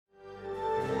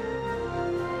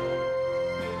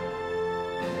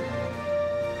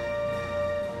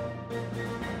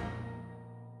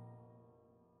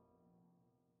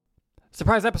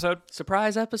Surprise episode.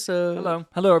 Surprise episode. Hello.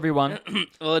 Hello, everyone.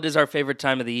 Well, it is our favorite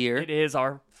time of the year. It is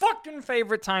our fucking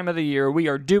favorite time of the year. We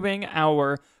are doing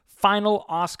our final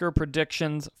Oscar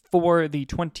predictions for the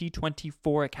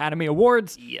 2024 Academy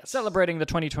Awards. Yes. Celebrating the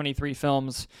 2023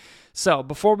 films. So,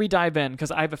 before we dive in,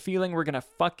 because I have a feeling we're going to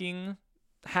fucking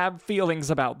have feelings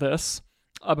about this.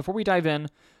 Before we dive in,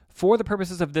 for the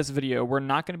purposes of this video, we're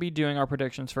not going to be doing our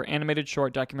predictions for animated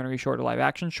short, documentary short, or live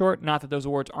action short. Not that those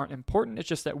awards aren't important. It's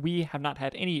just that we have not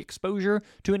had any exposure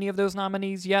to any of those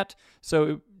nominees yet.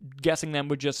 So guessing them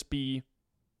would just be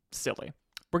silly.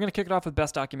 We're going to kick it off with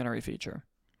Best Documentary Feature.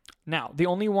 Now, the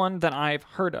only one that I've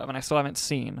heard of, and I still haven't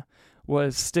seen,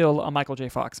 was still a Michael J.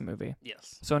 Fox movie.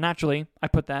 Yes. So naturally, I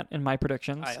put that in my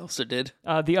predictions. I also did.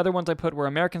 The other ones I put were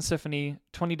American Symphony,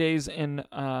 20 Days in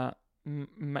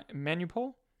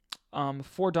Manupol,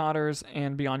 Four Daughters,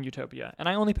 and Beyond Utopia. And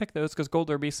I only picked those because Gold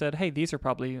Derby said, hey, these are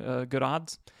probably good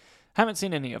odds. Haven't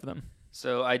seen any of them.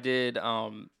 So I did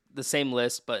the same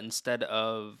list, but instead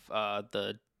of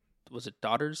was it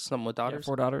Daughters? Something with Daughters?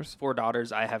 Yeah, Four Daughters. Four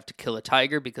Daughters, I have To Kill a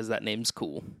Tiger because that name's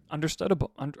cool.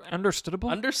 Understandable. Understandable?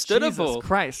 Understandable. Jesus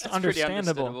Christ. That's pretty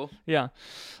Understandable. Yeah.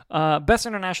 Best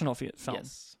International Film.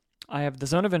 Yes. I have The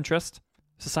Zone of Interest,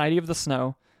 Society of the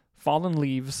Snow, Fallen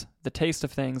Leaves, The Taste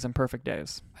of Things, and Perfect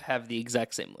Days. I have the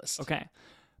exact same list. Okay.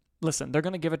 Listen, they're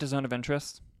going to give it to Zone of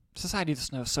Interest. Society of the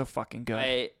Snow is so fucking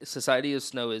good. Society of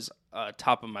Snow is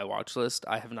top of my watch list.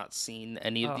 I have not seen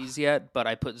any of these yet, but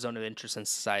I put Zone of Interest and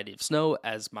Society of Snow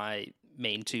as my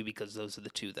main two because those are the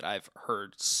two that I've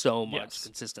heard so much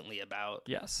consistently about.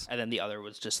 Yes. And then the other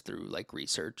was just through like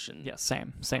research and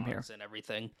same here. And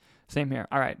everything. Same here.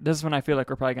 All right, this is when I feel like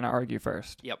we're probably going to argue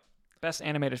first. Yep. Best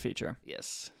Animated Feature.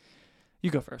 Yes. You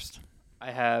go first.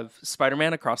 I have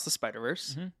Spider-Man Across the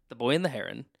Spider-Verse, The Boy and the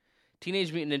Heron,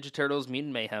 Teenage Mutant Ninja Turtles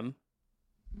Mutant Mayhem,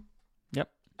 Yep.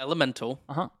 Elemental,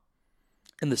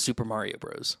 and the Super Mario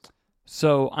Bros.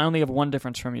 So I only have one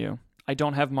difference from you. I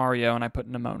don't have Mario, and I put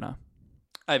Nimona.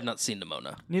 I have not seen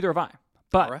Nimona. Neither have I.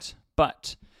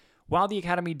 But while the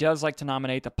Academy does like to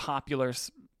nominate the popular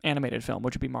animated film,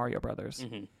 which would be Mario Brothers,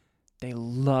 they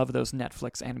love those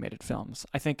Netflix animated films.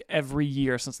 I think every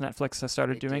year since Netflix has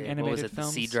started doing animated what was it,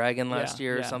 films. The Sea Dragon last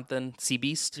year or something? Sea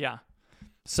Beast? Yeah.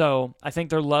 So I think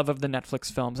their love of the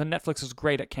Netflix films, and Netflix is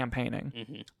great at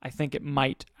campaigning. I think it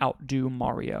might outdo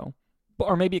Mario.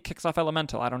 Or maybe it kicks off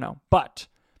Elemental. I don't know. But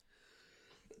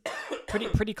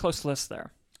pretty close list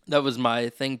there. That was my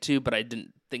thing too, but I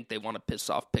didn't think they want to piss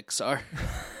off Pixar.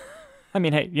 I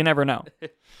mean, hey, you never know.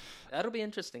 That'll be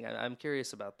interesting. I'm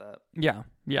curious about that.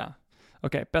 Yeah.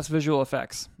 Okay, best visual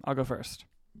effects. I'll go first.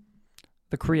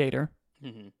 The Creator,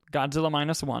 Godzilla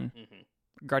 -1,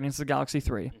 Guardians of the Galaxy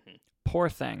 3, Poor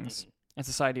Things, and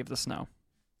Society of the Snow.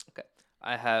 Okay.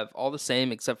 I have all the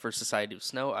same except for Society of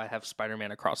Snow. I have Spider-Man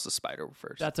Across the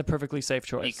Spider-Verse. That's a perfectly safe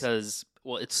choice. Because,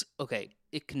 well, it's, okay,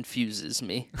 it confuses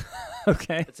me.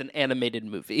 Okay. It's an animated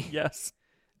movie. Yes.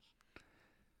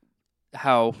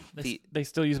 How they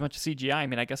still use much CGI. I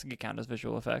mean, I guess it could count as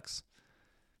visual effects.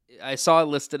 I saw it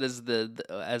listed as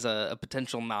as a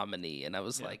potential nominee, and I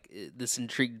was like, this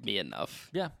intrigued me enough.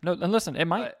 Yeah, no, and listen, it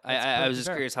might. I was just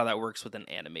curious how that works with an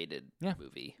animated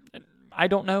movie. I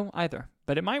don't know either,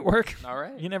 but it might work. All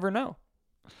right. You never know.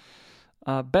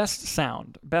 Best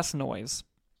sound, best noise.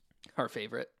 Our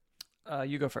favorite.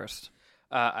 You go first.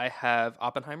 I have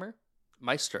Oppenheimer,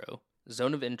 Maestro,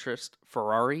 Zone of Interest,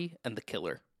 Ferrari, and The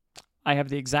Killer. I have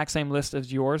the exact same list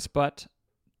as yours, but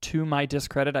to my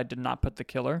discredit, I did not put The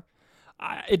Killer.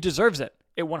 It deserves it.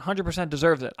 It 100%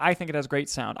 deserves it. I think it has great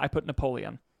sound. I put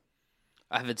Napoleon.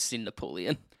 I haven't seen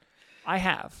Napoleon. I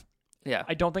have. Yeah.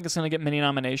 I don't think it's going to get many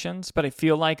nominations, but I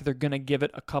feel like they're going to give it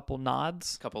a couple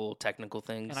nods. A couple technical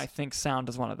things. And I think sound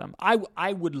is one of them.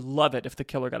 I would love it if The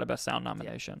Killer got a Best Sound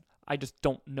nomination. I just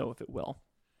don't know if it will.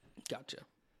 Gotcha.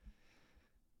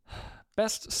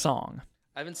 Best Song.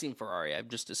 I haven't seen Ferrari. I'm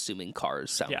just assuming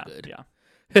cars sound good. Yeah.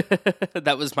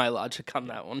 That was my logic on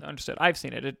that one. Understood. I've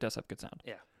seen it. It does have good sound.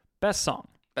 Yeah. Best Song.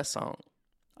 Best song.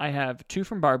 I have 2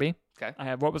 from Barbie. Okay. I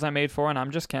have What Was I Made For and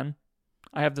I'm Just Ken.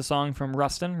 I have the song from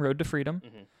Rustin, Road to Freedom.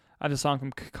 I have the song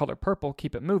from Color Purple,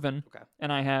 Keep It Movin'. Okay.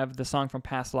 And I have the song from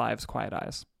Past Lives, Quiet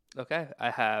Eyes. Okay.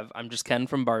 I have I'm Just Ken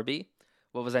from Barbie.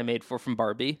 What Was I Made For from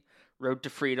Barbie. Road to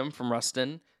Freedom from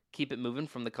Rustin. Keep It Movin'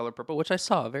 from The Color Purple, which I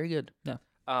saw. Very good. Yeah.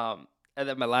 And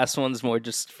then my last one's more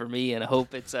just for me, and I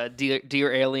hope it's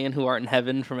Dear Alien Who Art in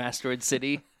Heaven from Asteroid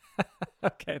City.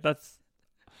 Okay,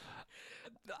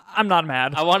 I'm not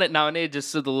mad. I want it nominated just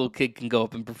so the little kid can go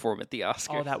up and perform at the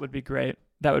Oscars. Oh, that would be great.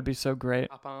 That would be so great.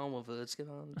 Hop on with it, skip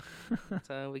on. That's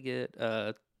how we get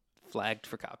flagged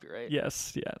for copyright.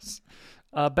 Yes.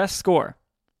 Best score.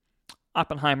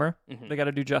 Oppenheimer. Mhm. They got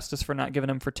to do justice for not giving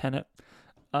him for Tenet.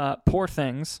 Poor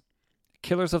Things,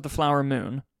 Killers of the Flower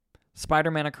Moon,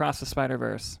 Spider-Man Across the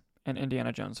Spider-Verse, and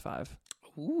Indiana Jones 5.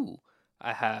 Ooh.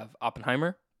 I have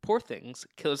Oppenheimer, Poor Things,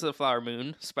 Killers of the Flower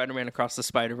Moon, Spider-Man Across the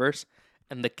Spider-Verse,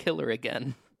 and The Killer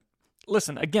Again.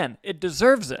 Listen, again, it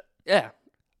deserves it. Yeah.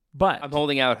 But I'm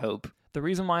holding out hope. the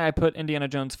reason why I put Indiana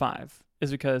Jones 5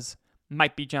 is because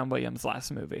might be John Williams'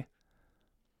 last movie.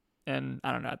 And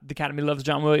I don't know, the Academy loves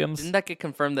John Williams. Didn't that get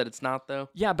confirmed that it's not, though?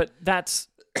 Yeah, but that's...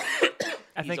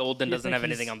 He's old and doesn't have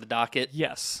anything on the docket.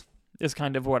 Yes, is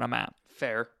kind of what I'm at.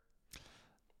 Fair.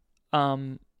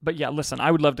 But yeah, listen,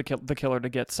 I would love to The Killer to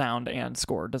get sound and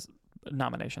score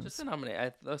nominations. Just to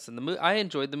nominate. Listen, I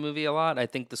enjoyed the movie a lot. I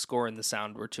think the score and the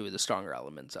sound were two of the stronger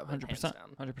elements of it. 100%. Hands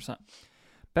down. 100%.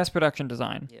 Best production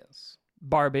design. Yes.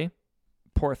 Barbie,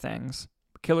 Poor Things,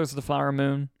 Killers of the Flower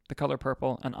Moon, The Color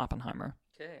Purple, and Oppenheimer.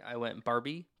 Okay, I went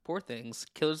Barbie, Poor Things,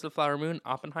 Killers of the Flower Moon,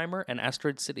 Oppenheimer, and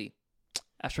Asteroid City.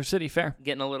 Asteroid City, fair.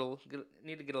 Need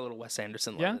to get a little Wes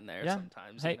Anderson love in there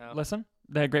sometimes. Hey, you know? listen,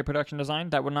 they had great production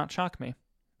design. That would not shock me.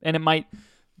 And it might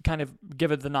kind of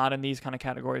give it the nod in these kind of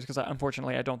categories because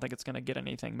unfortunately I don't think it's going to get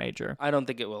anything major. I don't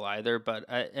think it will either, but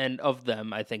and of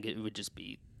them, I think it would just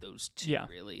be those two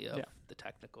really of the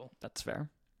technical. That's fair.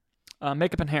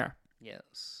 Makeup and hair.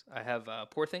 Yes. I have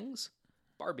Poor Things,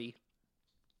 Barbie,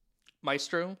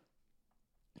 Maestro,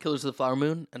 Killers of the Flower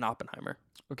Moon, and Oppenheimer.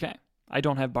 Okay. I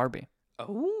don't have Barbie.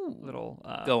 Oh.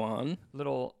 Go on.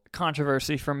 Little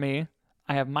controversy from me.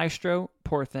 I have Maestro,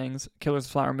 Poor Things, Killers of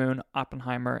the Flower Moon,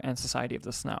 Oppenheimer, and Society of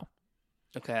the Snow.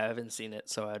 Okay, I haven't seen it,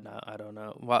 so I don't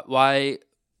know. Why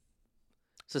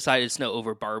Society of the Snow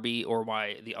over Barbie, or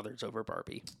why the others over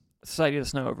Barbie? Society of the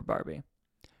Snow over Barbie.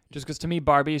 Just because to me,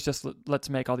 Barbie is just let's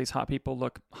make all these hot people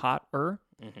look hotter.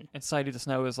 Mm-hmm. And Society of the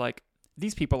Snow is like,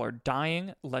 these people are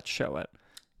dying, let's show it.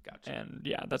 Gotcha. And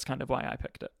yeah, that's kind of why I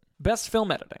picked it. Best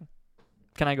film editing.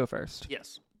 Can I go first?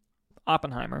 Yes.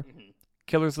 Oppenheimer, Mm-hmm.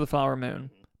 Killers of the Flower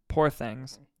Moon, Poor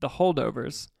Things, The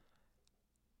Holdovers,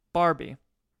 Barbie.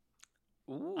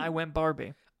 Ooh. I went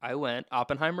Barbie. I went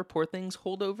Oppenheimer, Poor Things,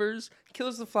 Holdovers,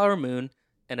 Killers of the Flower Moon,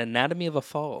 and Anatomy of a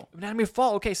Fall. Anatomy of a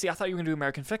Fall. Okay, see, I thought you were going to do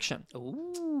American Fiction. Ooh.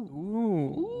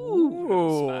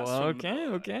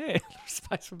 Okay.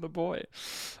 Spice from the boy.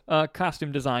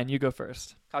 Costume design, you go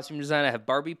first. Costume design, I have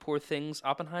Barbie, Poor Things,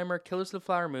 Oppenheimer, Killers of the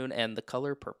Flower Moon, and The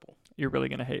Color Purple. You're really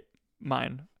going to hate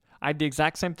mine. I did the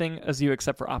exact same thing as you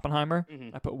except for Oppenheimer.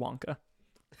 Mm-hmm. I put Wonka.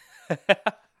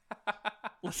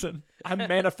 Listen, I'm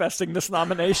manifesting this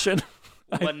nomination.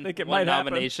 I think it might happen.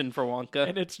 Nomination for Wonka.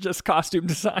 And it's just costume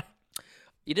design.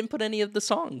 You didn't put any of the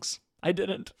songs. I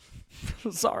didn't.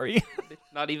 Sorry.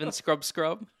 Not even Scrub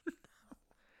Scrub?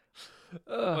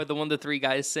 Or the one the three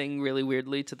guys sing really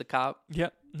weirdly to the cop?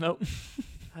 Yep. Nope.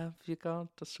 Have you got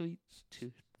a sweet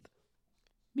tooth?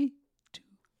 Me too.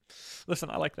 Listen,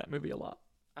 I like that movie a lot.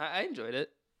 I enjoyed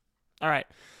it. All right.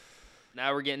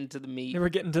 Now we're getting to the meat. We're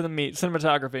getting to the meat.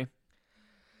 Cinematography.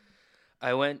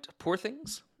 I went Poor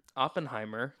Things,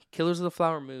 Oppenheimer, Killers of the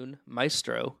Flower Moon,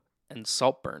 Maestro, and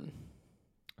Saltburn.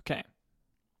 Okay.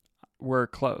 We're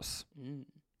close.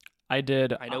 I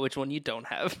did. I know which one you don't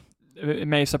have. It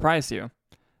may surprise you.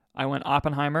 I went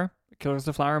Oppenheimer, Killers of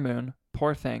the Flower Moon,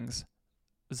 Poor Things,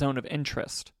 Zone of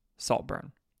Interest,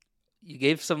 Saltburn. You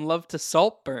gave some love to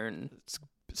Saltburn.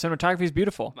 Cinematography is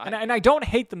beautiful. And I don't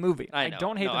hate the movie. I know.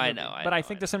 Don't hate the movie. I know. But I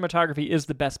think the cinematography is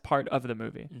the best part of the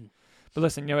movie. But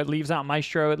listen, it leaves out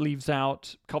Maestro. It leaves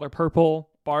out Color Purple,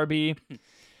 Barbie.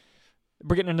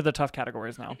 We're getting into the tough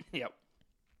categories now. Yep.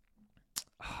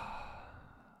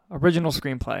 Original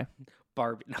screenplay.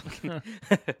 Barbie. Do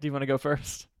you want to go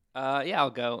first? Yeah, I'll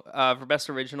go. For Best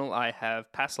Original, I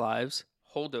have Past Lives,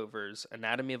 Holdovers,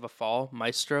 Anatomy of a Fall,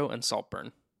 Maestro, and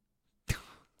Saltburn.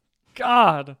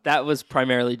 God. That was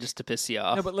primarily just to piss you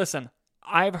off. No, but listen,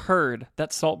 I've heard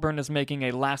that Saltburn is made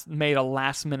a last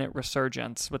minute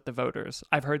resurgence with the voters.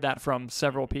 I've heard that from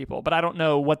several people, but I don't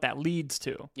know what that leads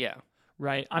to. Yeah.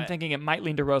 Right? I'm thinking it might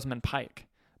lean to Rosamund Pike,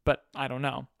 but I don't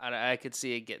know. I could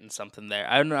see it getting something there.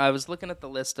 I don't know. I was looking at the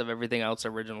list of everything else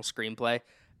original screenplay.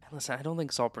 And listen, I don't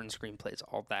think Saltburn's screenplay is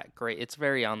all that great. It's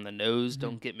very on the nose,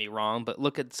 don't get me wrong, but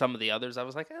look at some of the others. I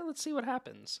was like, let's see what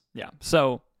happens. Yeah.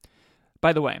 So,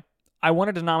 by the way, I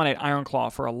wanted to nominate Iron Claw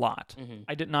for a lot. Mm-hmm.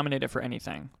 I didn't nominate it for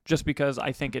anything, just because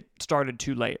I think it started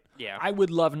too late. Yeah. I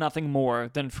would love nothing more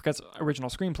than, because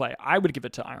original screenplay, I would give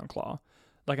it to Iron Claw,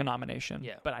 like a nomination.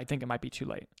 Yeah. But I think it might be too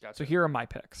late. Gotcha. So here are my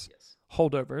picks. Yes.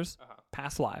 Holdovers,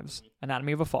 Past Lives,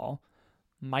 Anatomy of a Fall,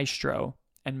 Maestro,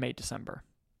 and May December.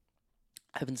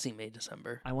 I haven't seen May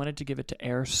December. I wanted to give it to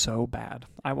Air so bad.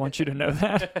 I want you to know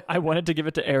that. I wanted to give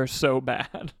it to Air so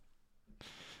bad.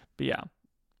 But yeah.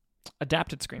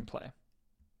 Adapted screenplay.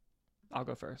 I'll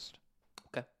go first.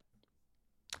 Okay.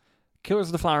 Killers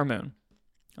of the Flower Moon,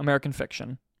 American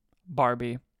Fiction,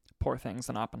 Barbie, Poor Things,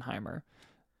 and Oppenheimer.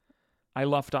 I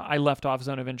left off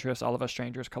Zone of Interest, All of Us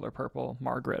Strangers, Color Purple,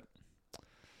 Margaret.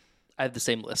 I have the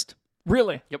same list.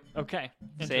 Really? Yep. Okay.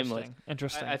 Same list.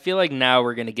 Interesting. I feel like now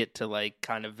we're going to get to like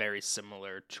kind of very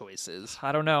similar choices.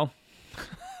 I don't know.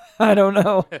 I don't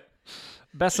know.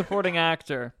 Best Supporting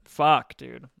Actor. Fuck,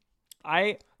 dude.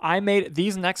 I made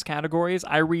these next categories.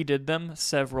 I redid them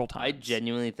several times. I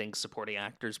genuinely think supporting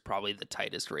actor is probably the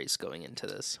tightest race going into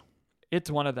this. It's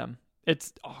one of them.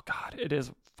 It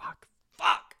is. Fuck.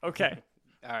 Okay.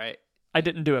 All right. I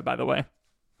didn't do it, by the way.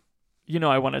 You know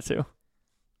I wanted to.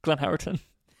 Glenn Howerton.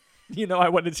 You know I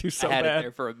wanted to so I had bad. it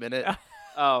there for a minute.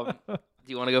 Do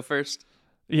you want to go first?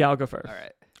 Yeah, I'll go first. All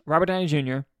right. Robert Downey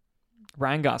Jr.,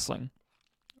 Ryan Gosling,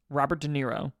 Robert De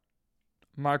Niro,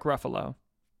 Mark Ruffalo,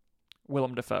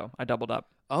 Willem Dafoe. I doubled up.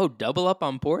 Oh, double up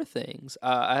on Poor Things.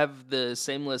 I have the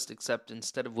same list, except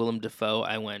instead of Willem Dafoe,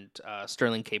 I went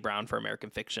Sterling K. Brown for American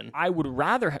Fiction. I would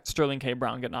rather Sterling K.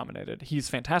 Brown get nominated. He's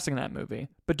fantastic in that movie.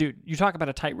 But, dude, you talk about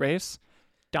a tight race.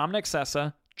 Dominic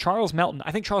Sessa, Charles Melton.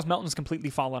 I think Charles Melton's completely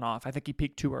fallen off. I think he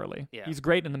peaked too early. Yeah. He's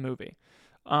great in the movie.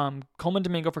 Coleman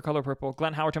Domingo for Color Purple.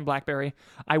 Glenn Howerton Blackberry.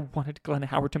 I wanted Glenn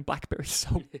Howerton Blackberry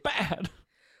so bad.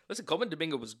 Listen, Coleman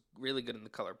Domingo was really good in The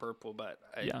Color Purple, but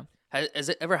yeah. Has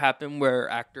it ever happened where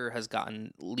actor has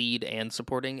gotten lead and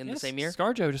supporting in the same year?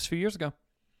 ScarJo just a few years ago.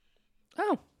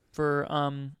 Oh. For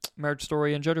Marriage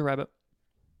Story and Jojo Rabbit.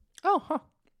 Oh, huh.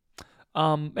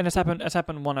 And it's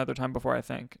happened one other time before, I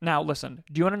think. Now, listen,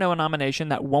 do you want to know a nomination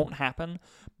that won't happen,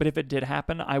 but if it did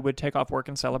happen, I would take off work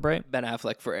and celebrate? Ben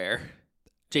Affleck for Air.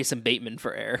 Jason Bateman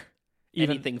for Air.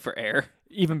 Anything for Air.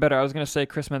 Even better, I was going to say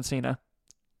Chris Messina.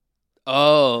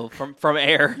 Oh, from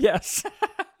Air. Yes.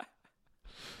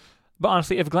 But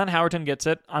honestly, if Glenn Howerton gets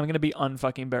it, I'm going to be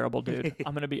unfucking bearable, dude.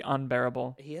 I'm going to be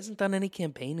unbearable. He hasn't done any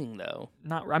campaigning, though.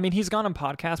 I mean, he's gone on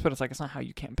podcasts, but it's not how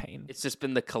you campaign. It's just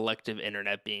been the collective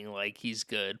internet being like, he's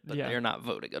good, but they're not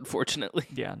voting, unfortunately.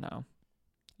 Yeah, no.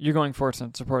 You're going for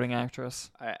supporting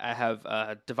actress. I have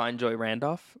Divine Joy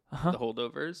Randolph, The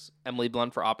Holdovers, Emily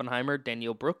Blunt for Oppenheimer,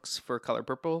 Danielle Brooks for Color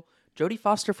Purple, Jodie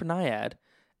Foster for Nyad,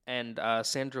 and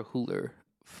Sandra Hüller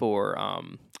for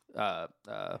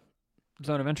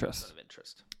Zone of Interest. Zone of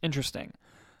Interest. Interesting.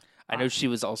 I know she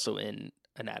was also in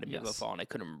Anatomy of a Fall, and I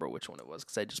couldn't remember which one it was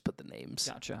because I just put the names.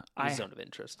 Gotcha. Zone of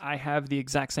Interest. I have the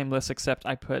exact same list, except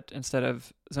I put, instead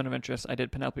of Zone of Interest, I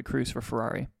did Penelope Cruz for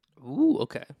Ferrari. Ooh,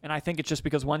 okay. And I think it's just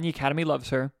because, one, the Academy loves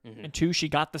her, and two, she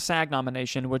got the SAG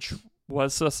nomination, which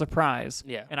was a surprise.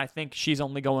 Yeah. And I think she's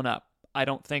only going up. I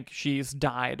don't think she's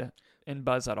died in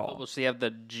buzz at all. Will she have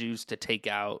the juice to take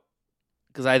out?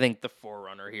 Because I think the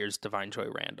forerunner here is Divine Joy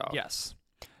Randolph. Yes.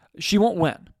 She won't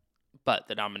win. But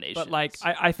the nomination. But,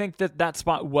 I think that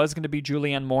spot was going to be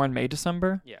Julianne Moore in May,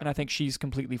 December. Yeah. And I think she's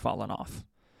completely fallen off.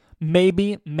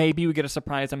 Maybe we get a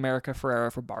surprise America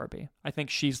Ferrera for Barbie. I think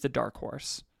she's the dark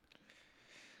horse.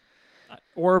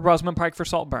 Or Rosamund Pike for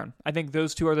Saltburn. I think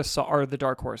those two are the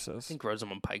dark horses. I think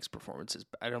Rosamund Pike's performance is...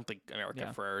 I don't think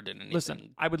America Ferrera did anything.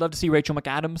 Listen, I would love to see Rachel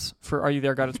McAdams for Are You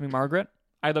There, God? It's Me, Margaret.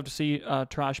 I'd love to see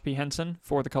Taraji P. Henson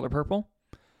for The Color Purple.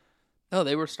 Oh,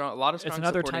 they were strong. A lot of strong. It's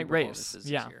another supporting tight race.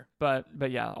 performances Yeah, this year.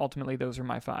 but yeah, ultimately those are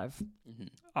my 5. Mm-hmm.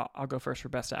 I'll go first for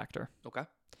Best Actor. Okay.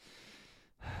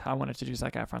 I wanted to do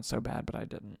Zac Efron so bad, but I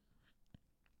didn't.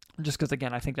 Just because,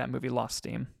 again, I think that movie lost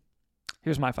steam.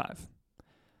 Here's my 5.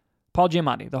 Paul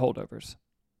Giamatti, The Holdovers.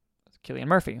 Cillian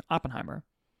Murphy, Oppenheimer.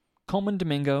 Coleman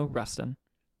Domingo, Rustin.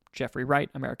 Jeffrey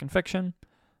Wright, American Fiction.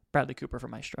 Bradley Cooper for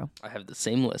Maestro. I have the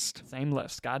same list. Same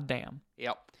list. God damn.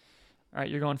 Yep. All right,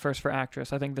 you're going first for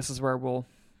actress. I think this is where we'll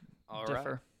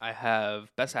differ. Right. I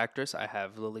have Best Actress. I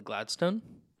have Lily Gladstone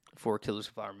for Killers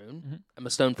of the Flower Moon. Mm-hmm. Emma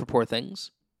Stone for Poor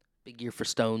Things. Big year for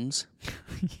Stones.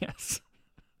 Yes.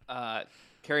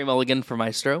 Carey Mulligan for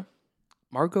Maestro.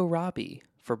 Margot Robbie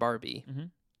for Barbie. Mm-hmm.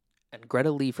 And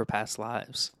Greta Lee for Past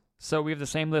Lives. So we have the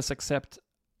same list, except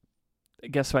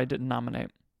guess who I didn't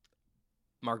nominate?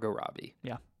 Margot Robbie.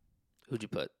 Yeah. Who'd you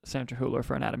put? Sandra Hüller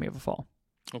for Anatomy of a Fall.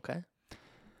 Okay.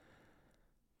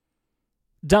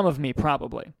 Dumb of me,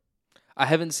 probably. I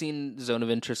haven't seen Zone of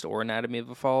Interest or Anatomy of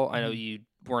a Fall. I know you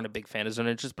weren't a big fan of Zone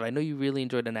of Interest, but I know you really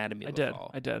enjoyed Anatomy of a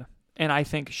Fall. I did. And I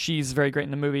think she's very great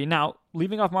in the movie. Now,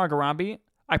 leaving off Margot Robbie,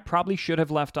 I probably should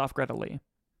have left off Greta Lee.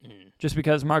 Just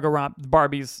because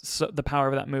Barbie's the power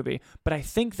of that movie. But I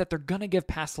think that they're going to give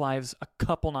Past Lives a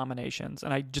couple nominations,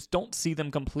 and I just don't see them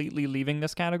completely leaving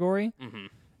this category. Mm-hmm.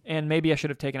 And maybe I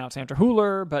should have taken out Sandra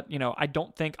Hüller, but,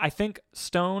 I think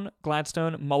Stone,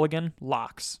 Gladstone, Mulligan,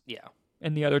 locks. Yeah.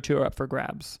 And the other two are up for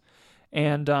grabs.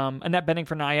 And Annette Bening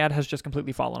for Naiad has just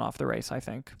completely fallen off the race, I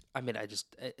think. I mean,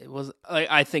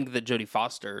 I think that Jodie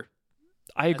Foster,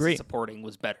 I agree, supporting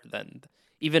was better than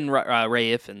even Rhys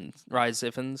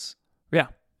Ifans. Yeah.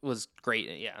 Was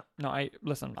great, yeah. No, I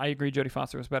agree Jodie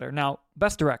Foster was better. Now,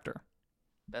 Best Director.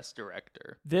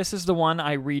 This is the one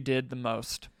I redid the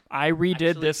most. I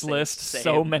redid this list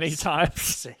so many times.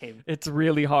 Same. It's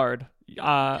really hard. Do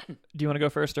you want to go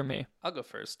first or me? I'll go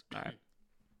first. All right.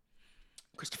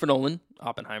 Christopher Nolan,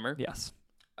 Oppenheimer. Yes.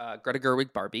 Greta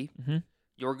Gerwig, Barbie. Mm-hmm.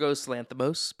 Yorgos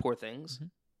Lanthimos, Poor Things. Mm-hmm.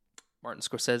 Martin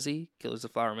Scorsese, Killers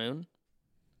of the Flower Moon.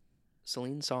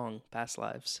 Celine Song, Past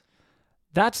Lives.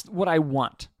 That's what I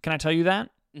want. Can I tell you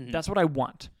that? Mm-hmm. That's what I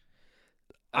want.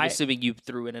 I'm assuming you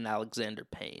threw in an Alexander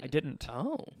Payne. I didn't.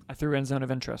 Oh. I threw in Zone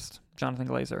of Interest, Jonathan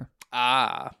Glazer.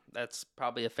 Ah, that's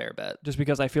probably a fair bet. Just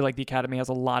because I feel like the Academy has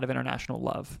a lot of international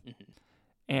love. Mm-hmm.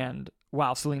 And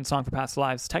while Celine Song for Past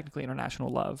Lives is technically international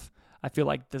love, I feel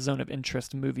like the Zone of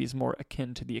Interest movie is more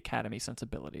akin to the Academy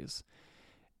sensibilities.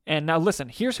 And now listen,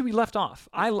 here's who we left off.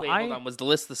 Hold on. Was the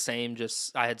list the same?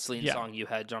 Just I had Celine Yeah. Song, you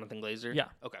had Jonathan Glazer? Yeah.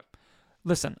 Okay.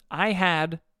 Listen,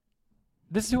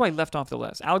 this is who I left off the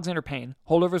list. Alexander Payne.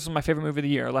 Holdovers was my favorite movie of the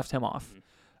year. I left him off.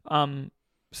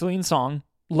 Celine Song.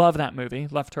 Love that movie.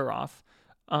 Left her off.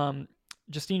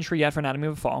 Justine Triet for Anatomy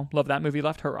of a Fall. Love that movie.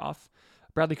 Left her off.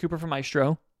 Bradley Cooper for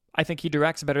Maestro. I think he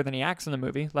directs better than he acts in the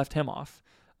movie. Left him off.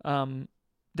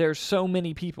 There's so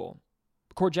many people.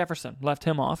 Cord Jefferson. Left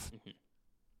him off. Mm-hmm.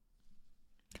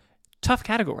 Tough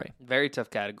category. Very tough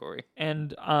category.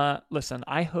 And listen,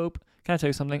 can I tell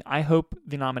you something? I hope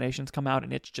the nominations come out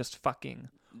and it's just fucking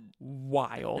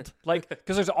wild. Like,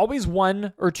 because there's always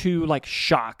one or two, like,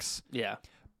 shocks. Yeah.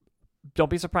 Don't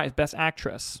be surprised. Best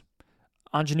Actress.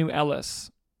 Ingenue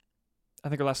Ellis. I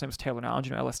think her last name is Taylor now.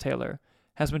 Ingenue Ellis Taylor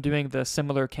has been doing the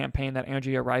similar campaign that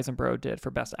Andrea Riseborough did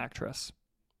for Best Actress.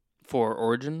 For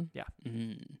Origin? Yeah.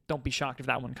 Mm-hmm. Don't be shocked if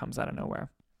that one comes out of nowhere.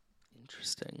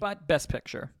 Interesting. But Best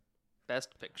Picture.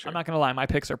 Best Picture. I'm not going to lie. My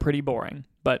picks are pretty boring,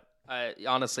 but...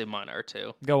 honestly, mine are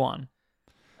too. Go on.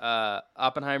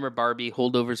 Oppenheimer, Barbie,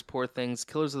 Holdovers, Poor Things,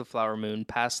 Killers of the Flower Moon,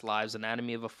 Past Lives,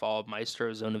 Anatomy of a Fall,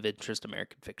 Maestro, Zone of Interest,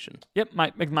 American Fiction. Yep,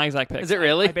 my exact picks. Is it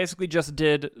really? I basically just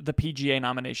did the PGA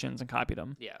nominations and copied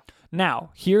them. Yeah.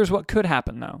 Now, here's what could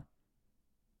happen, though.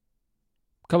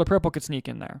 Color Purple could sneak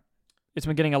in there. It's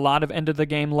been getting a lot of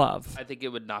end-of-the-game love. I think it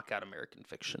would knock out American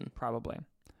Fiction. Probably.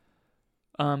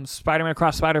 Spider-Man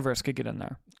Across Spider-Verse could get in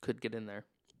there. Could get in there.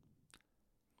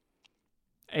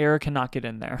 Air cannot get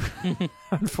in there,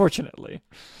 unfortunately.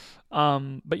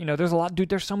 But, there's a lot. Dude,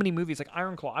 there's so many movies. Like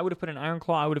Iron Claw. I would have put in Iron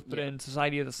Claw. I would have put in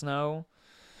Society of the Snow.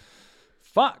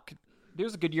 Fuck. It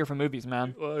was a good year for movies,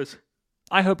 man. It was.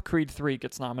 I hope Creed 3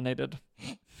 gets nominated.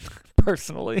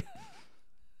 Personally.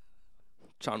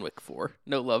 John Wick 4.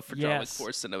 No love for John Wick 4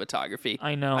 cinematography.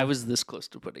 I know. I was this close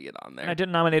to putting it on there. And I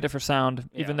didn't nominate it for sound,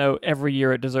 even though every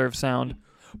year it deserves sound.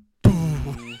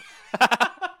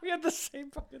 We had the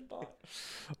same fucking thought.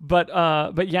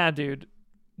 But yeah, dude.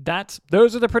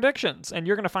 Those are the predictions. And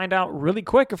you're going to find out really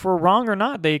quick if we're wrong or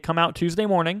not. They come out Tuesday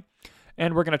morning.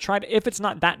 And we're going to try to, if it's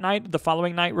not that night, the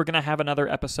following night, we're going to have another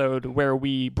episode where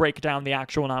we break down the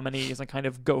actual nominees and kind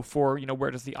of go for,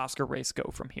 where does the Oscar race go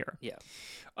from here. Yeah.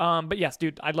 But yes,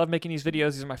 dude, I love making these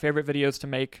videos. These are my favorite videos to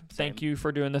make. Same. Thank you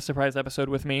for doing this surprise episode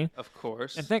with me. Of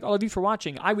course. And thank all of you for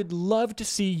watching. I would love to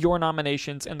see your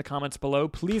nominations in the comments below.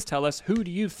 Please tell us, who do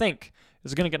you think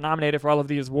is going to get nominated for all of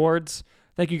these awards?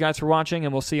 Thank you guys for watching,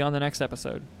 and we'll see you on the next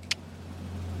episode.